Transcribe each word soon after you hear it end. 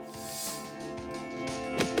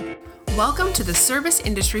Welcome to the Service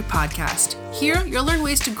Industry Podcast. Here, you'll learn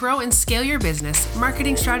ways to grow and scale your business,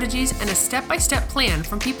 marketing strategies, and a step-by-step plan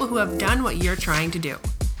from people who have done what you're trying to do.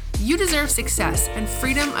 You deserve success and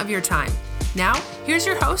freedom of your time. Now, here's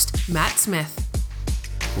your host, Matt Smith.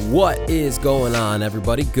 What is going on,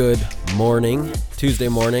 everybody? Good morning, Tuesday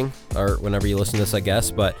morning, or whenever you listen to this, I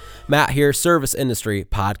guess. But Matt here, Service Industry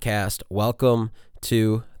Podcast. Welcome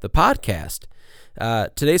to the podcast.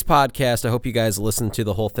 Today's podcast, I hope you guys listen to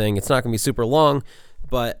the whole thing. It's not going to be super long,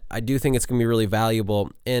 but I do think it's going to be really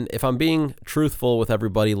valuable. And if I'm being truthful with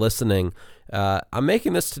everybody listening, I'm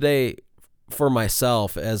making this today for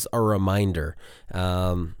myself as a reminder.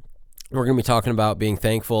 We're going to be talking about being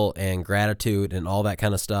thankful and gratitude and all that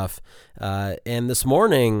kind of stuff. And this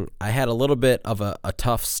morning, I had a little bit of a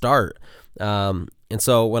tough start. And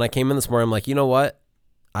so when I came in this morning, I'm like, you know what?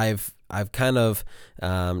 I've kind of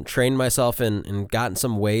trained myself and gotten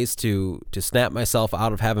some ways to snap myself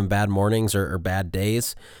out of having bad mornings or bad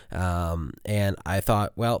days. And I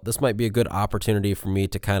thought, well, this might be a good opportunity for me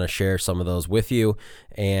to kind of share some of those with you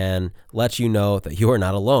and let you know that you are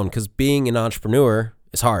not alone, because being an entrepreneur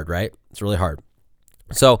is hard, right? It's really hard.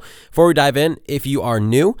 So before we dive in, if you are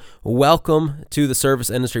new, welcome to the Service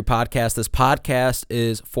Industry Podcast. This podcast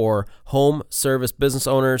is for home service business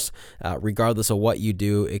owners, regardless of what you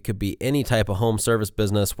do. It could be any type of home service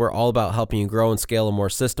business. We're all about helping you grow and scale a more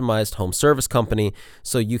systemized home service company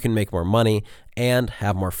so you can make more money and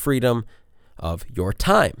have more freedom of your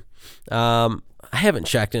time. I haven't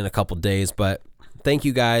checked in a couple days, but thank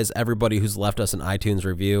you guys, everybody who's left us an iTunes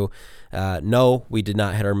review. No, we did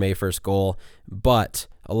not hit our May 1st goal, but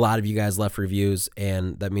a lot of you guys left reviews,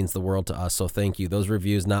 and that means the world to us, so thank you. Those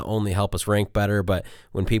reviews not only help us rank better, but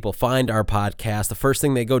when people find our podcast, the first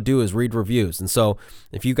thing they go do is read reviews. And so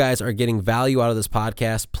if you guys are getting value out of this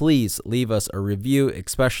podcast, please leave us a review,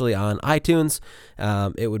 especially on iTunes.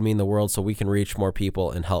 It would mean the world so we can reach more people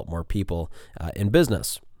and help more people in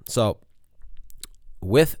business. So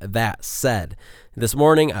with that said, this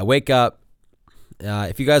morning I wake up.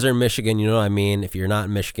 If you guys are in Michigan, you know what I mean. If you're not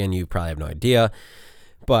in Michigan, you probably have no idea.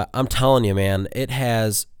 But I'm telling you, man, it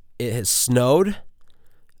has snowed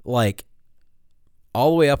like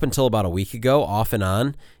all the way up until about a week ago, off and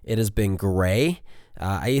on. It has been gray.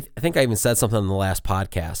 I think I even said something in the last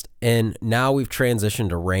podcast. And now we've transitioned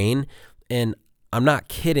to rain. And I'm not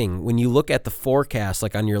kidding. When you look at the forecast,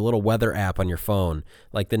 like on your little weather app on your phone,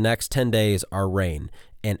 like the next 10 days are rain.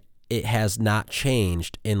 And it has not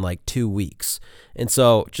changed in like 2 weeks. And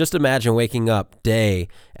so just imagine waking up day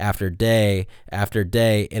after day after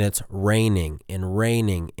day, and it's raining and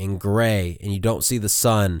raining and gray, and you don't see the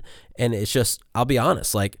sun. And it's just, I'll be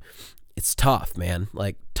honest, like it's tough, man,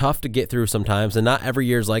 like tough to get through sometimes. And not every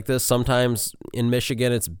year's like this. Sometimes in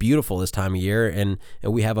Michigan, it's beautiful this time of year, and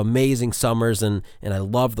we have amazing summers, and I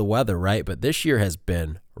love the weather, right? But this year has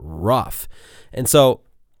been rough. And so,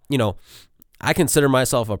 you know, I consider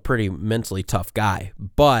myself a pretty mentally tough guy,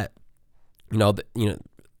 but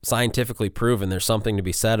scientifically proven, there's something to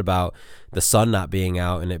be said about the sun not being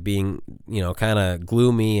out and it being, kind of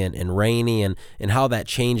gloomy and rainy, and how that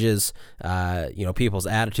changes, people's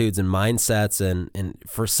attitudes and mindsets, and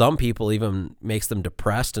for some people even makes them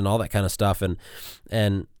depressed and all that kind of stuff.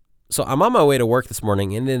 And so I'm on my way to work this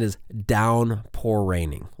morning, and it is downpour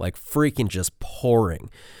raining, like freaking just pouring.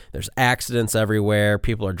 There's accidents everywhere.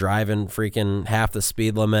 People are driving freaking half the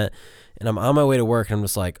speed limit. And I'm on my way to work, and I'm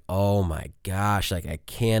just like, oh my gosh, like I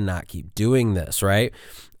cannot keep doing this, right?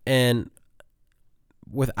 And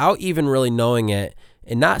without even really knowing it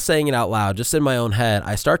and not saying it out loud, just in my own head,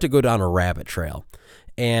 I start to go down a rabbit trail.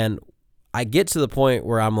 And I get to the point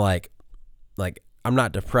where I'm like I'm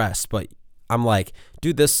not depressed, but I'm like,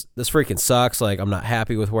 dude, this freaking sucks. Like, I'm not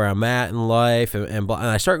happy with where I'm at in life. And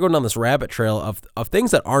I start going down this rabbit trail of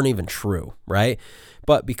things that aren't even true, right?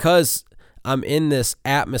 But because I'm in this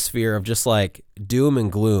atmosphere of just like doom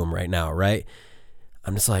and gloom right now, right?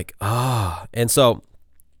 I'm just like, And so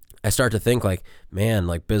I start to think like, man,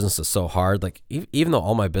 like business is so hard. Like even though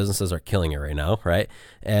all my businesses are killing it right now, right?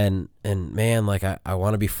 And man, like I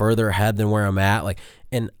want to be further ahead than where I'm at. Like,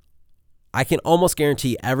 and I can almost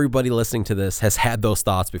guarantee everybody listening to this has had those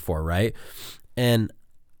thoughts before, right? And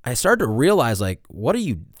I started to realize, like, what are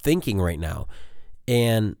you thinking right now?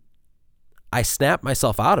 And I snapped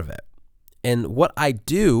myself out of it. And what I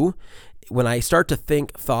do when I start to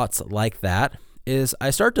think thoughts like that is I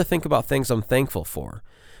start to think about things I'm thankful for.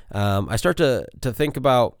 I start to think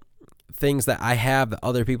about things that I have that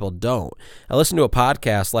other people don't. I listened to a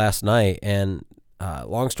podcast last night, and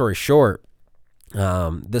long story short,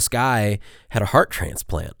 this guy had a heart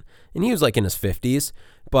transplant, and he was like in his 50s,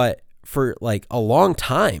 but for like a long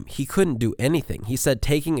time, he couldn't do anything. He said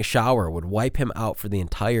taking a shower would wipe him out for the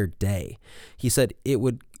entire day. He said it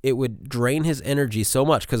would drain his energy so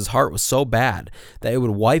much because his heart was so bad that it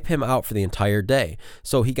would wipe him out for the entire day.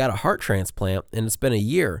 So he got a heart transplant, and it's been a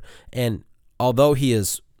year. And although he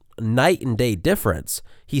is night and day difference,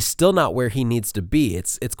 he's still not where he needs to be.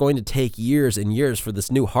 It's going to take years and years for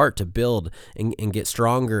this new heart to build and get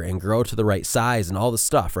stronger and grow to the right size and all this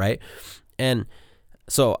stuff, right? And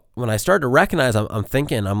so when I started to recognize, I'm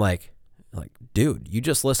thinking, I'm like, dude, you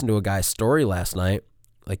just listened to a guy's story last night.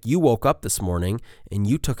 Like, you woke up this morning and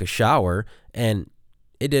you took a shower and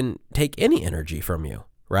it didn't take any energy from you,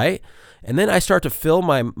 right? And then I start to fill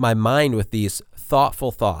my mind with these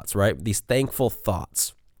thoughtful thoughts, right? These thankful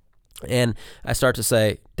thoughts. And I start to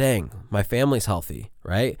say, dang, my family's healthy,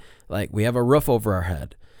 right? Like, we have a roof over our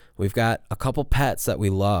head. We've got a couple pets that we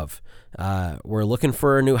love. We're looking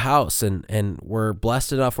for a new house, and we're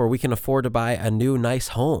blessed enough where we can afford to buy a new nice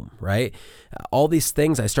home, right? All these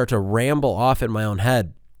things I start to ramble off in my own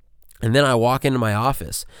head. And then I walk into my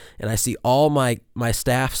office and I see all my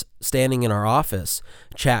staff standing in our office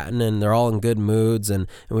chatting, and they're all in good moods. And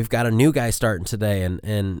we've got a new guy starting today.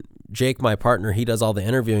 And Jake, my partner, he does all the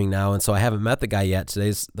interviewing now. And so I haven't met the guy yet.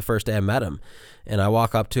 Today's the first day I met him. And I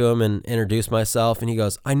walk up to him and introduce myself. And he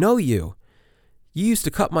goes, I know you. You used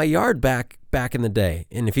to cut my yard back in the day.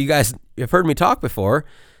 And if you guys have heard me talk before,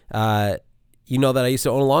 you know that I used to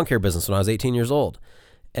own a lawn care business when I was 18 years old.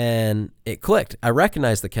 And it clicked. I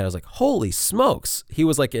recognized the kid. I was like, holy smokes. He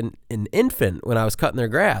was like an infant when I was cutting their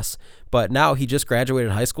grass. But now he just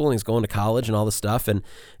graduated high school and he's going to college and all this stuff. And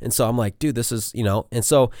so I'm like, dude, this is, and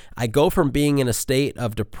so I go from being in a state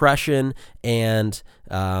of depression and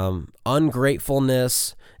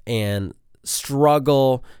ungratefulness and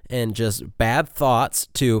struggle and just bad thoughts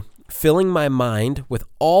to filling my mind with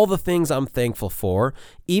all the things I'm thankful for,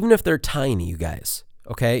 even if they're tiny, you guys.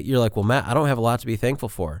 Okay, you're like, well, Matt, I don't have a lot to be thankful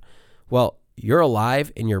for. Well, you're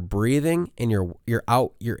alive and you're breathing and you're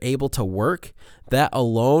out, you're able to work. That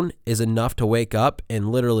alone is enough to wake up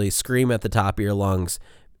and literally scream at the top of your lungs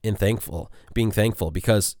in being thankful,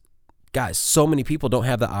 because guys, so many people don't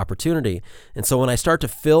have that opportunity. And so when I start to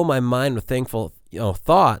fill my mind with thankful,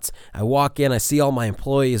 thoughts, I walk in, I see all my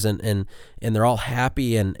employees and they're all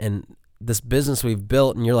happy and this business we've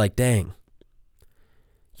built, and you're like, dang.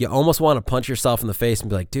 You almost want to punch yourself in the face and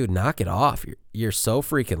be like, dude, knock it off. You're so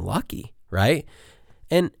freaking lucky, right?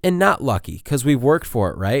 And not lucky because we've worked for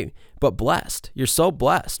it, right? But blessed. You're so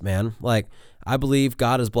blessed, man. Like, I believe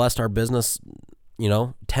God has blessed our business,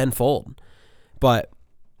 tenfold. But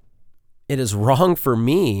it is wrong for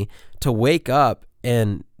me to wake up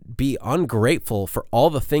and be ungrateful for all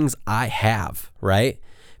the things I have, right?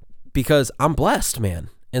 Because I'm blessed, man.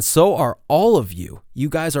 And so are all of you. You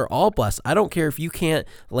guys are all blessed. I don't care if you can't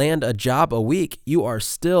land a job a week. You are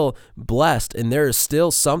still blessed, and there is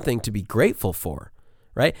still something to be grateful for,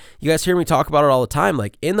 right? You guys hear me talk about it all the time.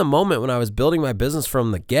 Like, in the moment when I was building my business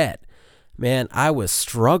from the get, man, I was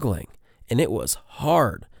struggling, and it was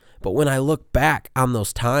hard. But when I look back on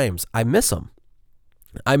those times, I miss them.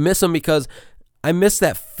 I miss them because I miss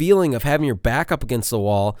that feeling of having your back up against the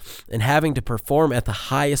wall and having to perform at the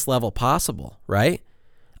highest level possible, right?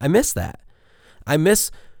 I miss that. I miss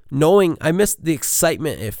the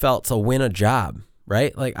excitement it felt to win a job,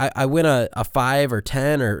 right? Like, I win a $5,000 or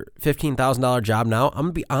 $10,000 or $15,000 job now. I'm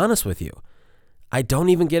gonna be honest with you. I don't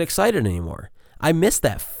even get excited anymore. I miss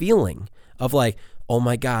that feeling of like, oh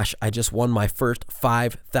my gosh, I just won my first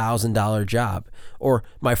 $5,000 job, or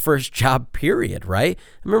my first job period, right? I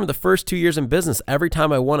remember the first 2 years in business, every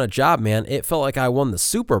time I won a job, man, it felt like I won the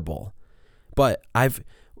Super Bowl. But I've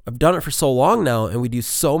done it for so long now, and we do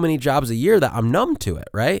so many jobs a year that I'm numb to it,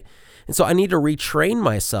 right? And so I need to retrain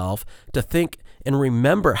myself to think and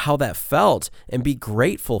remember how that felt and be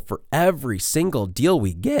grateful for every single deal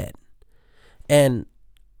we get. And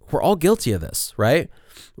we're all guilty of this, right?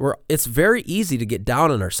 It's very easy to get down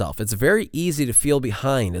on ourselves. It's very easy to feel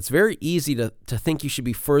behind. It's very easy to think you should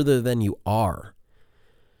be further than you are.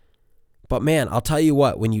 But man, I'll tell you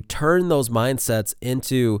what, when you turn those mindsets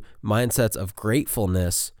into mindsets of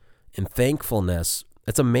gratefulness and thankfulness,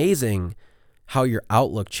 it's amazing how your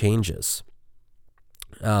outlook changes.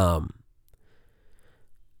 I'm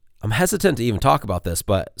hesitant to even talk about this,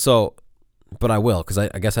 but I will, because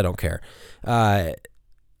I guess I don't care.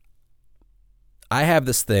 I have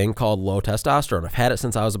this thing called low testosterone. I've had it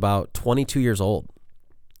since I was about 22 years old.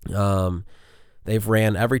 They've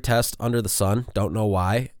ran every test under the sun. Don't know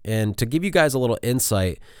why. And to give you guys a little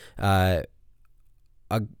insight, a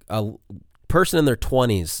person in their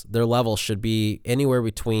 20s, their level should be anywhere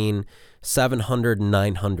between 700 and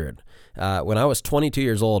 900. When I was 22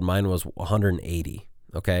 years old, mine was 180.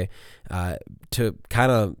 Okay. To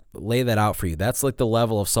kind of lay that out for you, that's like the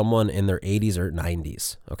level of someone in their 80s or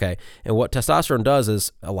 90s. Okay. And what testosterone does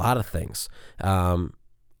is a lot of things.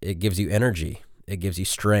 It gives you energy. It gives you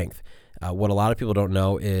strength. What a lot of people don't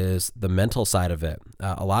know is the mental side of it.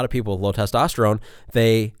 A lot of people with low testosterone,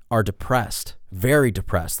 they are depressed, very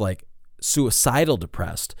depressed, like suicidal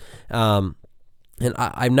depressed. And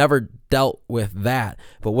I've never dealt with that.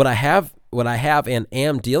 But what I have and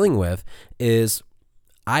am dealing with is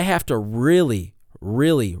I have to really,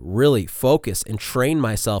 really, really focus and train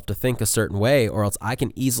myself to think a certain way, or else I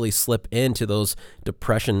can easily slip into those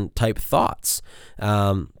depression type thoughts.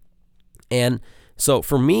 And so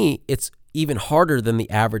for me, it's even harder than the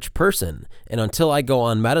average person. And until I go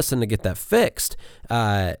on medicine to get that fixed,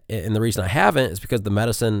 and the reason I haven't is because the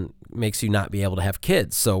medicine makes you not be able to have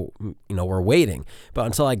kids. So, we're waiting. But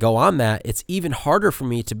until I go on that, it's even harder for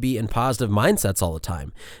me to be in positive mindsets all the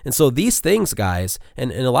time. And so these things, guys,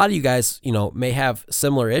 and a lot of you guys, may have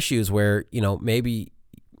similar issues where, maybe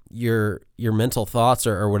your mental thoughts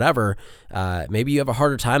or whatever, maybe you have a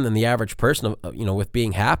harder time than the average person, with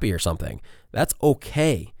being happy or something. That's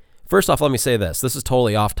okay. First off, let me say this. This is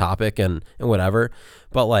totally off topic and whatever,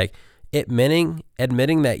 but like admitting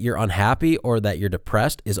that you're unhappy or that you're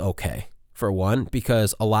depressed is okay, for one,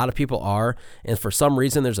 because a lot of people are, and for some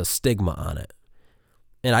reason there's a stigma on it.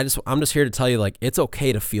 And I'm just here to tell you, like, it's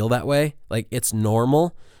okay to feel that way. Like, it's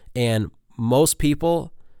normal, and most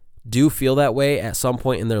people do feel that way at some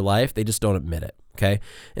point in their life. They just don't admit it. Okay.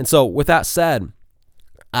 And so with that said,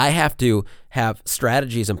 I have to have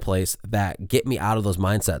strategies in place that get me out of those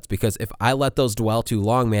mindsets, because if I let those dwell too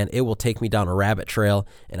long, man, it will take me down a rabbit trail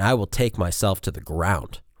and I will take myself to the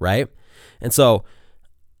ground, right? And so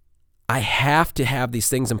I have to have these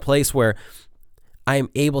things in place where I am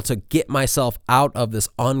able to get myself out of this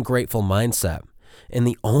ungrateful mindset. And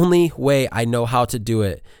the only way I know how to do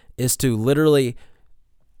it is to literally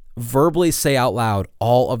verbally say out loud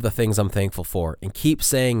all of the things I'm thankful for, and keep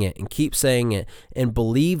saying it and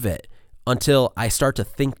believe it until I start to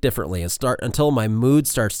think differently until my mood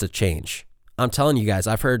starts to change. I'm telling you guys,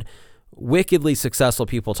 I've heard wickedly successful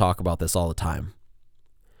people talk about this all the time.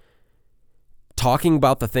 Talking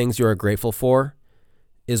about the things you are grateful for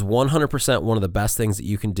is 100% one of the best things that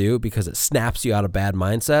you can do, because it snaps you out of bad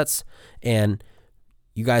mindsets. And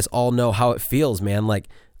you guys all know how it feels, man. Like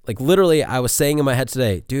literally, I was saying in my head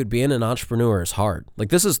today, dude, being an entrepreneur is hard. Like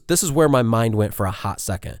this is where my mind went for a hot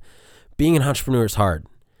second. Being an entrepreneur is hard.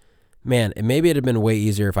 Man, and maybe it'd have been way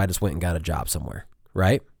easier if I just went and got a job somewhere,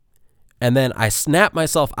 right? And then I snapped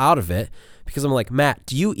myself out of it because I'm like, Matt,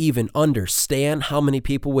 do you even understand how many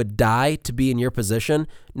people would die to be in your position?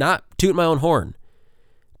 Not toot my own horn,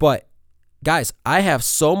 but guys, I have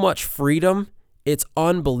so much freedom. It's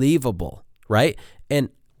unbelievable, right? And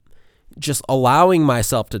just allowing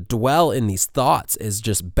myself to dwell in these thoughts is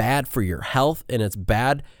just bad for your health, and it's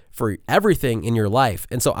bad for everything in your life.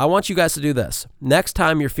 And so I want you guys to do this. Next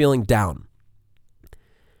time you're feeling down,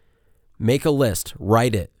 make a list,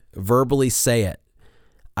 write it, verbally say it.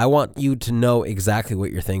 I want you to know exactly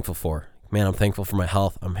what you're thankful for. Man, I'm thankful for my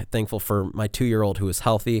health. I'm thankful for my 2-year-old who is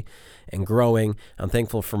healthy and growing. I'm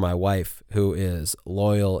thankful for my wife who is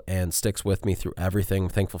loyal and sticks with me through everything. I'm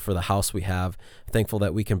thankful for the house we have. I'm thankful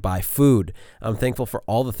that we can buy food. I'm thankful for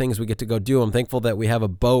all the things we get to go do. I'm thankful that we have a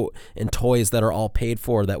boat and toys that are all paid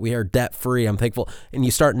for, that we are debt free. I'm thankful. And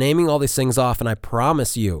you start naming all these things off, and I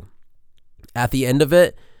promise you, at the end of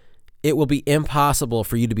it, it will be impossible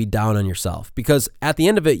for you to be down on yourself, because at the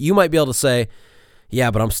end of it, you might be able to say, yeah,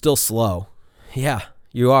 but I'm still slow. Yeah,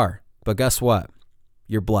 you are. But guess what?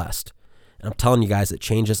 You're blessed. And I'm telling you guys, it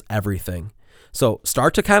changes everything. So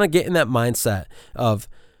start to kind of get in that mindset of,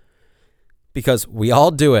 because we all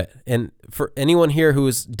do it. And for anyone here who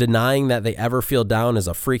is denying that they ever feel down is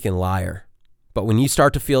a freaking liar. But when you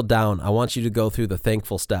start to feel down, I want you to go through the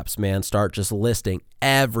thankful steps, man. Start just listing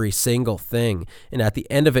every single thing. And at the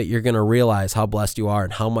end of it, you're going to realize how blessed you are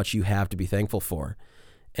and how much you have to be thankful for.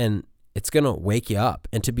 And it's going to wake you up.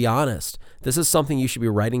 And to be honest, this is something you should be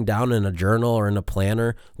writing down in a journal or in a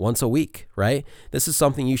planner once a week, right? This is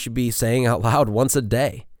something you should be saying out loud once a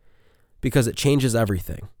day, because it changes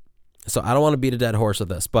everything. So I don't want to beat a dead horse with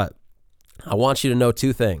this, but I want you to know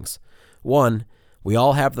 2 things. One, we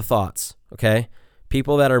all have the thoughts, okay?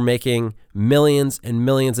 People that are making millions and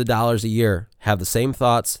millions of dollars a year have the same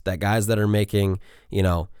thoughts that guys that are making,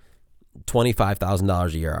 $25,000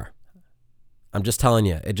 a year are. I'm just telling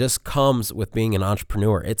you, it just comes with being an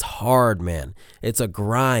entrepreneur. It's hard, man. It's a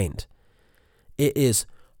grind. It is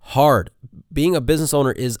hard. Being a business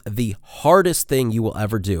owner is the hardest thing you will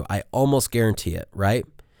ever do. I almost guarantee it, right?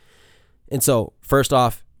 And so first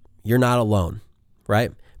off, you're not alone,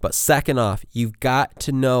 right? But second off, you've got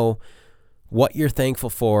to know what you're thankful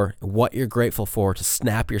for, what you're grateful for to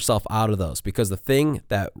snap yourself out of those. Because the thing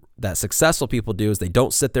that successful people do is they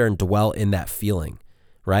don't sit there and dwell in that feeling,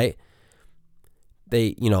 right?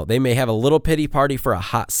 They may have a little pity party for a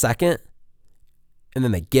hot second, and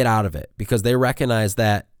then they get out of it because they recognize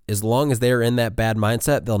that as long as they're in that bad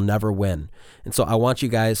mindset, they'll never win. And so I want you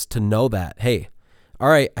guys to know that, hey, all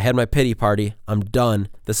right, I had my pity party. I'm done.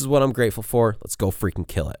 This is what I'm grateful for. Let's go freaking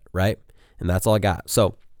kill it, right? And that's all I got.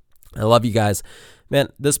 So I love you guys. Man,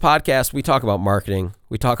 this podcast, we talk about marketing.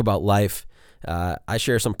 We talk about life. I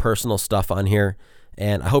share some personal stuff on here,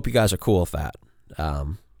 and I hope you guys are cool with that.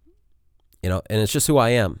 And it's just who I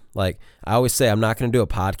am. Like I always say, I'm not going to do a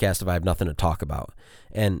podcast if I have nothing to talk about.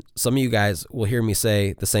 And some of you guys will hear me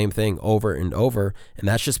say the same thing over and over, and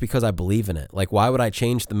that's just because I believe in it. Like, why would I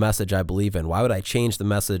change the message I believe in? Why would I change the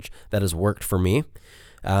message that has worked for me?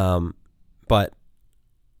 But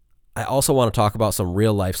I also want to talk about some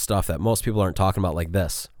real life stuff that most people aren't talking about like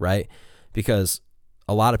this, right? Because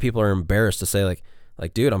a lot of people are embarrassed to say like,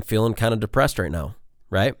 dude, I'm feeling kind of depressed right now,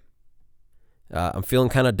 right? I'm feeling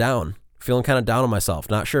kind of down on myself.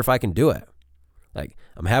 Not sure if I can do it. Like,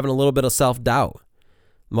 I'm having a little bit of self-doubt.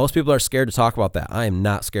 Most people are scared to talk about that. I am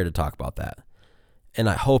not scared to talk about that. And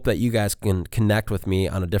I hope that you guys can connect with me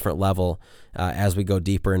on a different level as we go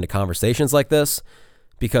deeper into conversations like this,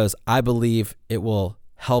 because I believe it will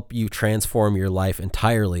help you transform your life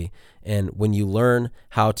entirely. And when you learn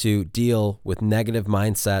how to deal with negative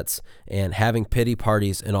mindsets and having pity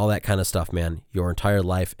parties and all that kind of stuff, man, your entire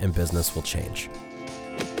life and business will change.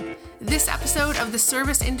 This episode of the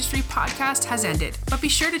Service Industry Podcast has ended, but be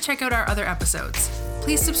sure to check out our other episodes.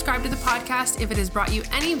 Please subscribe to the podcast if it has brought you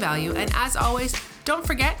any value, and as always, don't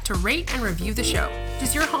forget to rate and review the show.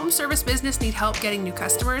 Does your home service business need help getting new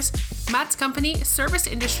customers? Matt's company, Service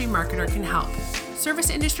Industry Marketer, can help. Service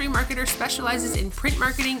Industry Marketer specializes in print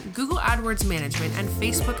marketing, Google AdWords management, and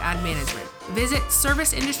Facebook ad management. Visit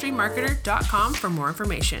serviceindustrymarketer.com for more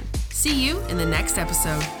information. See you in the next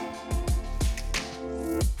episode.